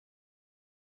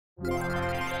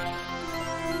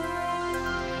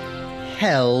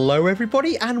Hello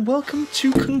everybody and welcome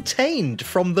to Contained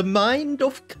from the mind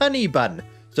of Connibun.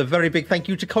 So a very big thank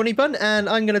you to Connibun, and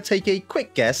I'm going to take a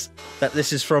quick guess that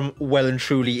this is from well and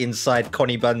truly inside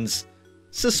Connibun's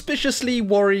suspiciously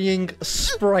worrying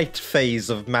sprite phase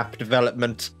of map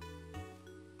development.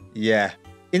 Yeah,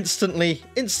 instantly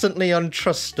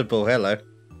untrustable. Hello.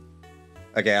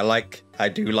 Okay, I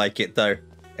do like it though.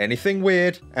 Anything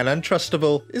weird and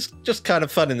untrustable is just kind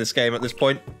of fun in this game at this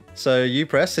point. So you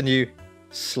press and you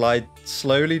slide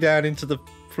slowly down into the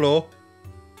floor.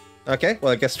 Okay,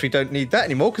 well I guess we don't need that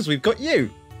anymore because we've got you,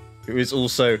 who is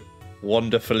also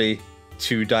wonderfully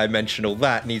two-dimensional.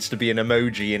 That needs to be an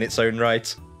emoji in its own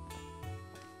right.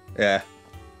 Yeah,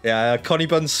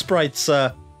 Connibun's sprites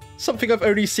are something I've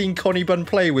only seen Connibun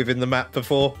play with in the map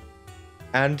before,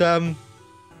 and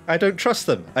I don't trust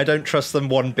them. I don't trust them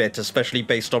one bit, especially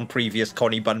based on previous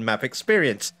Connibun map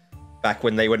experience, back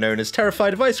when they were known as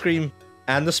Terrified of Ice Cream,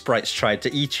 and the sprites tried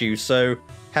to eat you. So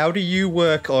how do you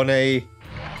work on a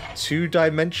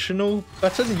two-dimensional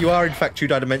button? You are in fact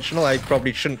two-dimensional. I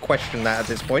probably shouldn't question that at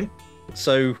this point.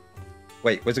 So,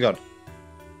 wait, where's it gone?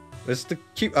 Where's the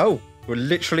cube? Oh, we're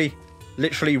literally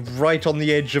right on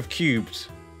the edge of cubed,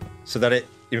 so that it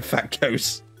in fact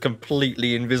goes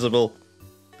completely invisible.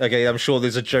 Okay, I'm sure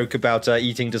there's a joke about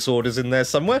eating disorders in there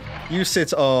somewhere. You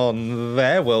sit on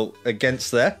there, well,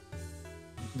 against there.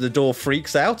 The door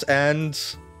freaks out, and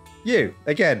you,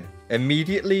 again,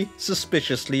 immediately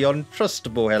suspiciously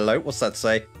untrustable. Hello, what's that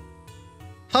say?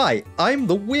 Hi, I'm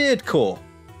the Weird Core.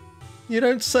 You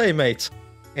don't say, mate.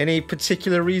 Any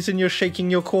particular reason you're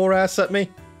shaking your core ass at me?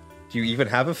 Do you even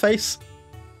have a face?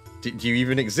 Do you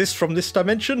even exist from this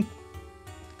dimension?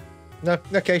 No?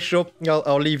 Okay, sure.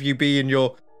 I'll leave you be in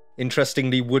your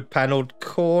interestingly wood-paneled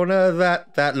corner.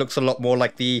 That looks a lot more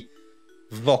like the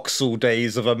voxel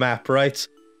days of a map, right?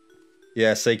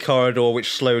 Yes, a corridor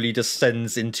which slowly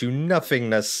descends into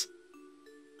nothingness.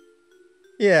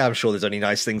 Yeah, I'm sure there's only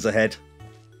nice things ahead.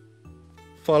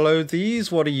 Follow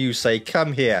these. What do you say?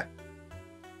 Come here.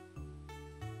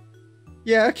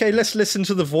 Yeah, okay, let's listen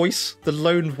to the voice. The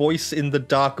lone voice in the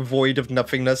dark void of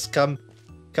nothingness. Come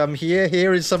here.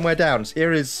 Here is somewhere down.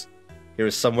 Here is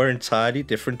somewhere entirely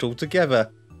different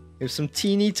altogether. Here's some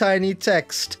teeny tiny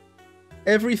text.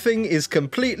 Everything is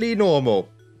completely normal.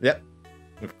 Yep,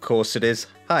 of course it is.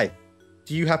 Hi,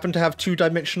 do you happen to have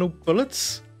two-dimensional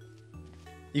bullets?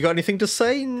 You got anything to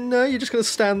say? No, you're just going to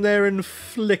stand there and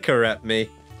flicker at me.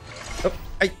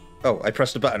 Oh, I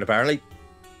pressed a button apparently.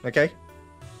 Okay.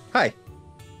 Hi.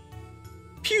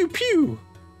 Pew pew.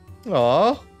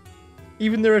 Aww.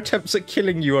 Even their attempts at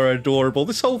killing you are adorable.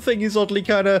 This whole thing is oddly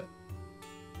kind of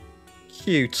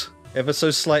cute. Ever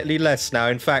so slightly less now.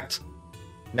 In fact,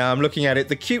 now I'm looking at it,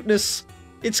 the cuteness,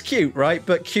 it's cute, right?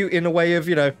 But cute in a way of,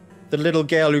 you know, the little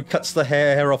girl who cuts the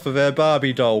hair off of her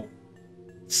Barbie doll.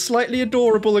 Slightly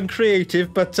adorable and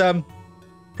creative, but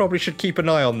probably should keep an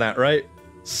eye on that, right?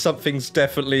 Something's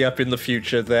definitely up in the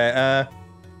future there.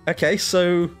 Okay,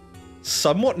 so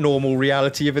somewhat normal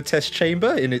reality of a test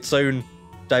chamber in its own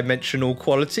dimensional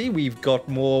quality. We've got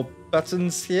more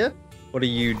buttons here. What do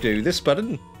you do? This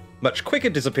button much quicker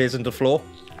disappears into the floor,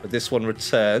 but this one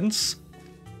returns.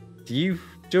 Do you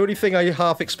do anything? I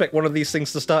half expect one of these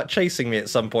things to start chasing me at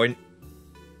some point.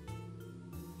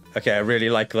 Okay, I really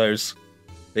like those.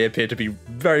 They appear to be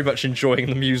very much enjoying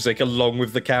the music along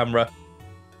with the camera.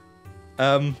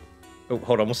 Oh,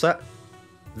 hold on, what's that?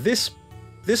 This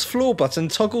floor button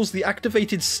toggles the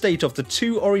activated state of the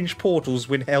two orange portals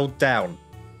when held down.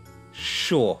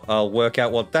 Sure, I'll work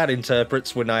out what that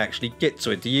interprets when I actually get to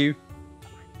it. Do you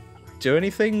do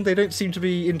anything? They don't seem to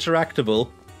be interactable.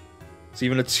 There's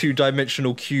even a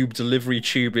two-dimensional cube delivery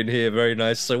tube in here. Very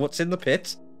nice. So what's in the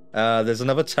pit? There's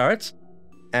another turret.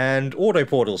 And auto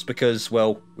portals, because,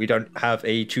 well, we don't have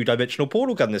a two-dimensional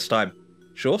portal gun this time.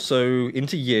 Sure, so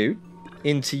into you.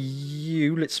 Into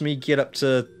you lets me get up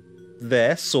to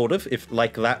there, sort of, if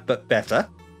like that, but better.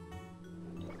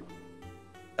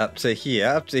 Up to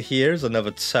here is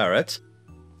another turret.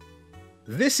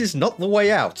 This is not the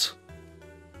way out.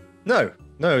 No,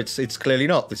 it's clearly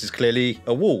not. This is clearly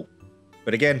a wall.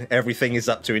 But again, everything is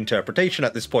up to interpretation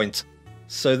at this point.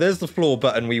 So there's the floor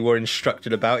button we were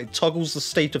instructed about. It toggles the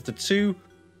state of the two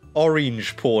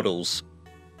orange portals.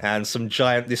 And some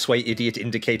giant this way idiot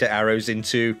indicator arrows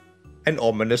into an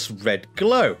ominous red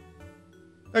glow.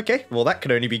 Okay, well that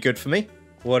can only be good for me.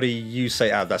 What do you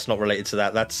say? Ah, that's not related to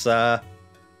that. That's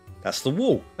the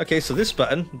wall. Okay, so this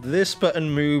button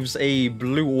moves a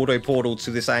blue auto portal to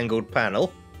this angled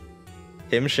panel.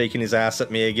 Him shaking his ass at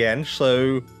me again.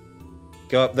 So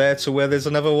go up there to where there's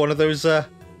another one of those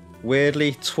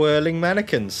weirdly twirling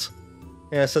mannequins.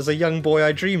 Yes, as a young boy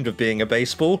I dreamed of being a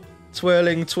baseball.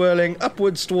 Twirling, twirling,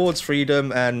 upwards towards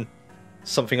freedom, and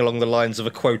something along the lines of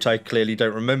a quote I clearly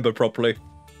don't remember properly.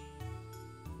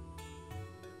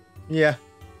 Yeah.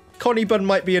 Connibun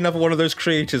might be another one of those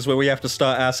creators where we have to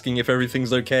start asking if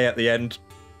everything's okay at the end.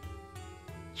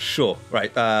 Sure.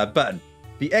 Right, button.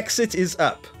 The exit is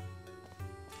up.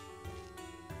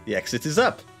 The exit is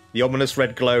up. The ominous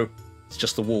red glow. It's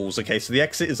just the walls. Okay, so the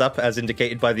exit is up as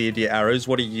indicated by the idiot arrows.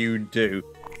 What do?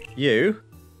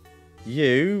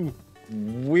 You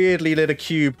weirdly let a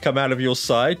cube come out of your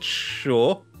side.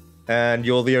 Sure. And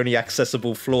you're the only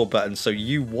accessible floor button, so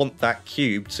you want that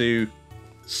cube to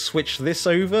switch this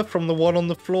over from the one on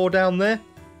the floor down there.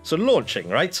 So launching,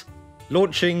 right?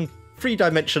 Launching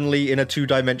three-dimensionally in a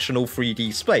two-dimensional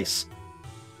 3D space.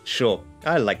 Sure.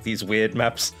 I like these weird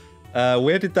maps.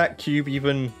 Where did that cube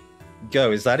even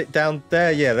go? Is that it down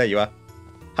there? Yeah, there you are.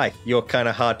 Hi, you're kind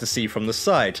of hard to see from the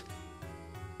side.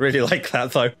 Really like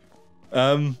that, though.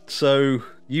 So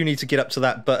you need to get up to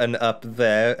that button up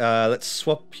there. Let's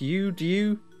swap you. Do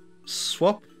you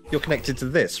swap? You're connected to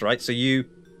this, right? So you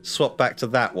swap back to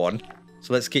that one.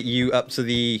 So let's get you up to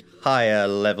the higher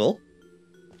level.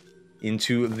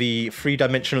 Into the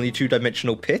three-dimensionally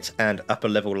two-dimensional pit and upper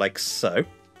level like so.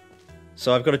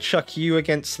 So I've got to chuck you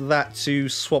against that to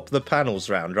swap the panels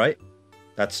round, right?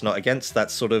 That's not against,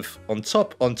 that's sort of on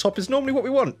top. On top is normally what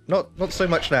we want, not so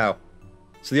much now.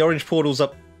 So the orange portal's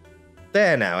up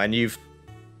there now, and you've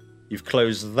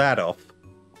closed that off.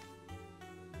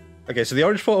 Okay, so the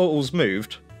orange portal's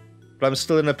moved, but I'm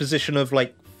still in a position of,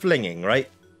 like, flinging, right?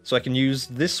 So I can use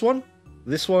this one.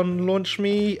 This one launch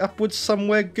me upwards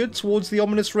somewhere good towards the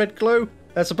ominous red glow.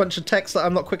 That's a bunch of text that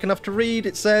I'm not quick enough to read.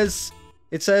 It says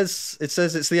it's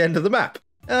the end of the map.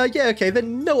 Yeah, okay,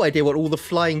 then no idea what all the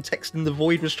flying text in the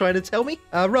void was trying to tell me.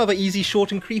 Rather easy,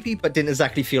 short and creepy, but didn't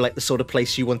exactly feel like the sort of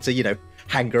place you want to, you know,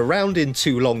 hang around in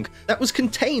too long. That was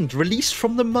Contained, released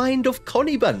from the mind of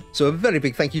Connibun. So a very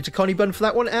big thank you to Connibun for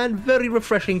that one, and very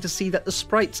refreshing to see that the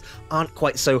sprites aren't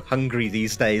quite so hungry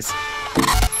these days.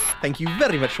 Thank you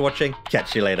very much for watching.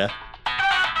 Catch you later.